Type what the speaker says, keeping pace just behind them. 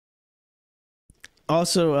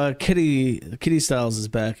Also, Kittystyles is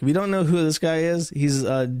back. If you don't know who this guy is, he's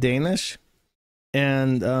Danish.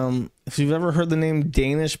 And if you've ever heard the name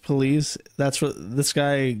Danish police, that's what this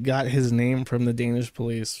guy got his name from, the Danish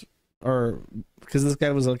police, or because this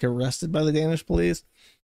guy was like arrested by the Danish police,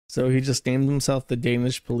 so he just named himself the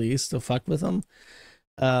Danish police to fuck with them.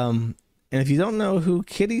 And if you don't know who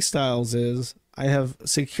Kittystyles is, I have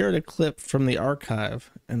secured a clip from the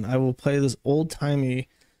archive, and I will play this old-timey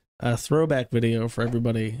throwback video for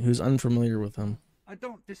everybody who's unfamiliar with him. I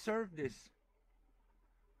don't deserve this.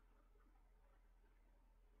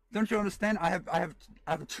 Don't you understand? I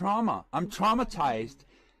have trauma. I'm traumatized.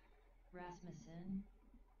 Rasmussen.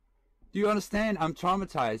 Do you understand? I'm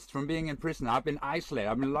traumatized from being in prison. I've been isolated.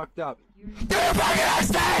 I've been locked up. Do you fucking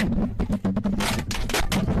understand?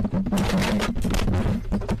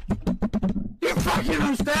 Do you fucking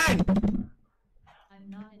understand?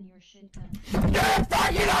 I'm not in your shit country. Do you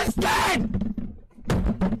fucking understand?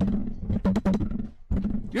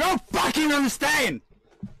 You don't fucking understand!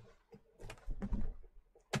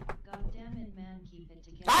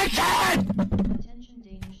 I can't! Attention,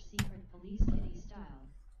 Danish secret police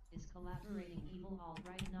Kittystyles is collaborating. Evil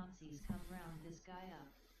alt-right Nazis come round this guy up.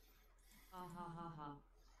 Ha ha ha ha.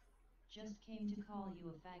 Just came to call you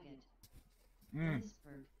a faggot.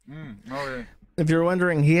 Whispered. Oh, yeah. If you're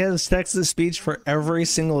wondering, he has text-to-speech for every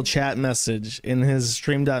single chat message in his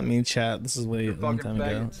stream.me chat. This is way a long time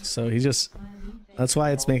ago. So he just, that's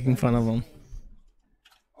why it's making fun of him.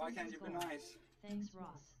 Why can't you be nice? Thanks, Ross.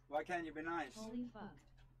 Why can't you be nice? Holy fuck.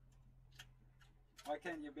 Why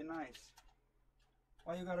can't you be nice?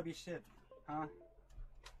 Why you gotta be shit, huh?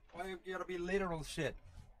 Why you gotta be literal shit?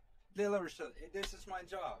 Literal shit. This is my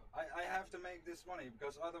job. I have to make this money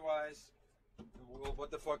because otherwise, well,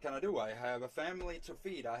 what the fuck can I do? I have a family to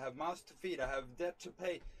feed. I have mouths to feed. I have debt to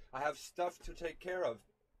pay. I have stuff to take care of.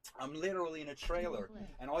 I'm literally in a trailer,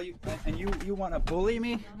 and you want to bully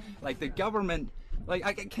me? Like the government. Like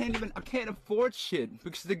I can't afford shit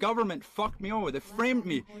because the government fucked me over. They framed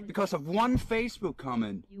me because of one Facebook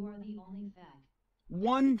comment. You are the only fag.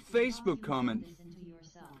 One Facebook comment.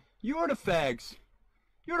 You're the fags.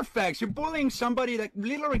 You're the fags. You're bullying somebody that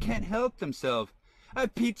literally can't help themselves. I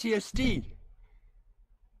have PTSD,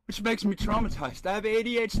 which makes me traumatized. I have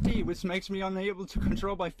ADHD, which makes me unable to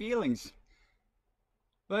control my feelings.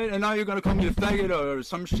 Right, and now you're gonna call me a faggot or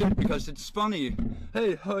some shit because it's funny.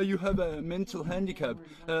 Hey, you have a mental handicap.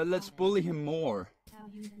 Let's bully him more.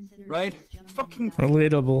 Right? Fucking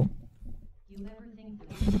relatable. You ever think the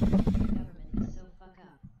reason the government is so fuck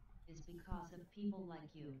up is because of people like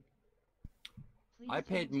you? I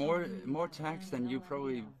paid more tax than you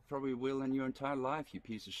probably will in your entire life, you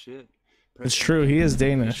piece of shit. It's true. He is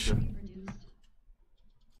Danish.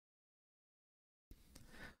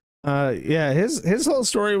 Yeah, his whole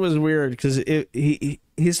story was weird because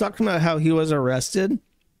he's talking about how he was arrested.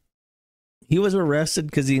 He was arrested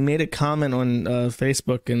because he made a comment on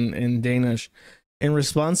Facebook in Danish in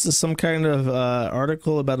response to some kind of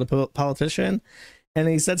article about a politician, and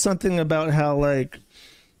he said something about how like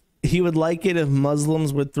he would like it if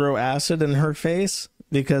Muslims would throw acid in her face,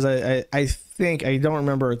 because I think, I don't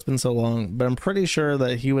remember, it's been so long, but I'm pretty sure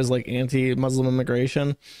that he was like anti-Muslim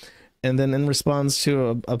immigration. And then in response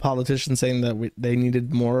to a politician saying that they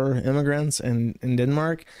needed more immigrants in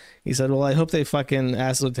Denmark, he said, well, I hope they fucking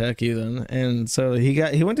acid attack you then. And so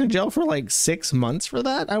he went to jail for like 6 months for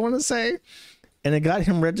that, I want to say. And it got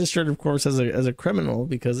him registered, of course, as a criminal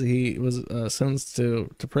because he was sentenced to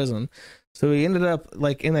prison. So he ended up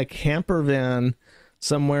like in a camper van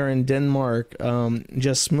somewhere in Denmark,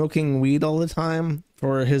 just smoking weed all the time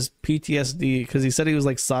for his PTSD, because he said he was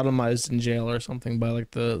like sodomized in jail or something by like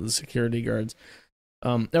the security guards.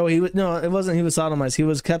 No, it wasn't. He was sodomized. He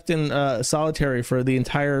was kept in solitary for the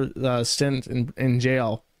entire stint in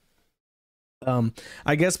jail.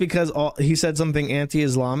 I guess because he said something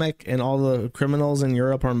anti-Islamic, and all the criminals in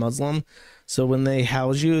Europe are Muslim. So when they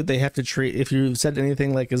house you, they have to treat, if you said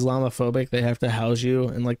anything like Islamophobic, they have to house you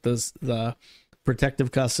in like the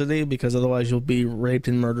protective custody, because otherwise you'll be raped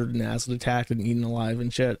and murdered and acid attacked and eaten alive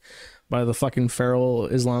and shit by the fucking feral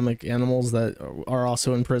Islamic animals that are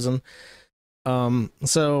also in prison.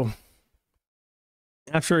 So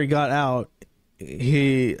after he got out,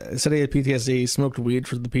 he said he had PTSD. He smoked weed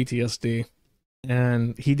for the PTSD,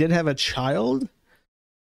 and he did have a child.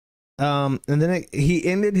 And then he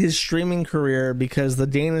ended his streaming career because the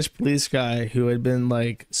Danish police guy, who had been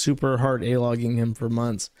like super hard A-logging him for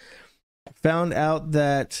months, found out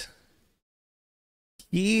that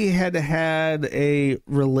he had had a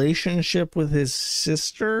relationship with his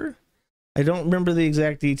sister. I don't remember the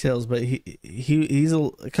exact details, but he's a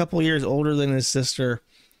couple years older than his sister,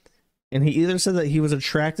 and he either said that he was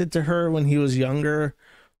attracted to her when he was younger,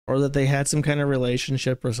 or that they had some kind of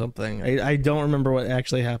relationship or something. I don't remember what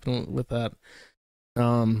actually happened with that.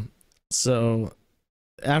 So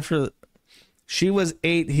after she was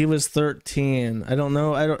 8, he was 13. I don't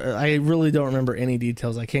know. I really don't remember any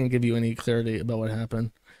details. I can't give you any clarity about what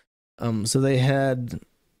happened. So they had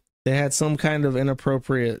some kind of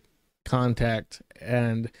inappropriate contact,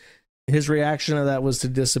 and his reaction to that was to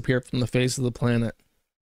disappear from the face of the planet.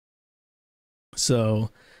 So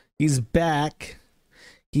he's back.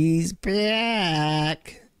 He's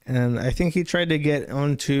back. And I think he tried to get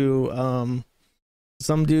onto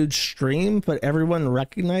some dude's stream, but everyone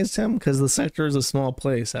recognized him because the sector is a small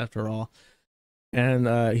place after all.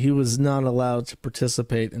 And he was not allowed to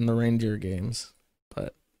participate in the reindeer games.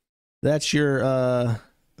 But that's your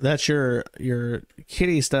Kittystyles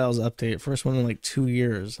update. First one in like 2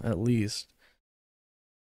 years at least.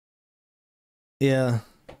 Yeah.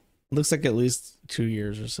 Looks like at least 2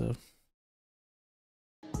 years or so.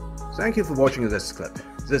 Thank you for watching this clip.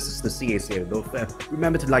 This is the CACA Welfare.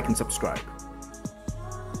 Remember to like and subscribe.